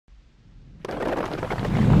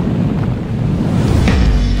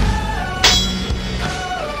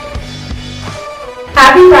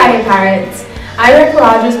Pirates. I'm Rick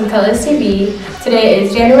Rogers with Cutlass TV. Today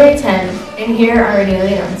is January 10th, and here are our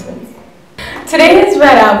daily announcements. Today is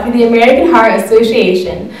Red Out for the American Heart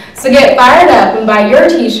Association, so get fired up and buy your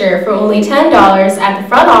t-shirt for only $10 at the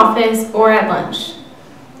front office or at lunch.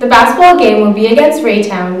 The basketball game will be against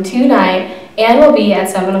Raytown tonight and will be at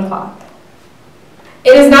 7 o'clock.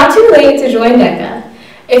 It is not too late to join DECA.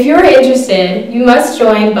 If you are interested, you must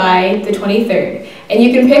join by the 23rd, and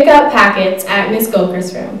you can pick up packets at Ms.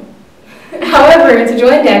 Gilker's room. However, to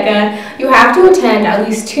join DECA, you have to attend at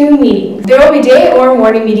least 2 meetings. There will be day or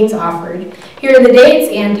morning meetings offered. Here are the dates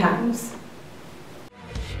and times.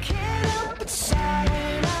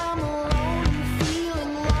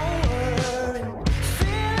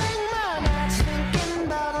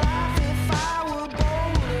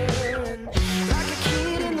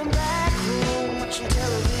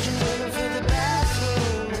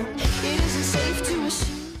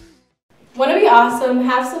 Want to be awesome,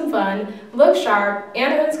 have some fun, look sharp,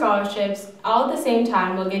 and earn scholarships all at the same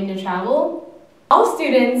time while getting to travel? All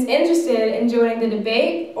students interested in joining the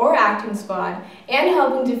debate or acting squad and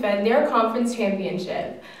helping defend their conference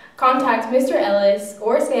championship, contact Mr. Ellis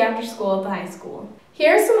or stay after school at the high school.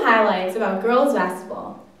 Here are some highlights about girls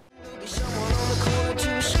basketball.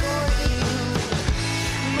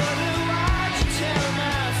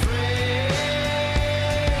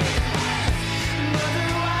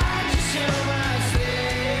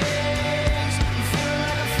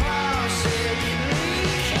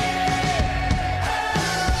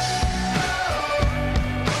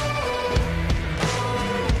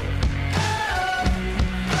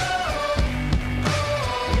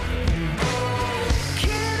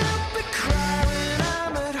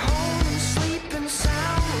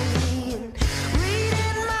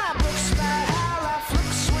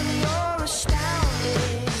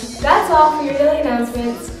 That's all for your daily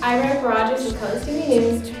announcements. I'm Rick Rogers with Cutlass TV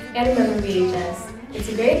News, and remember VHS. It's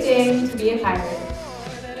a great day to be a pirate.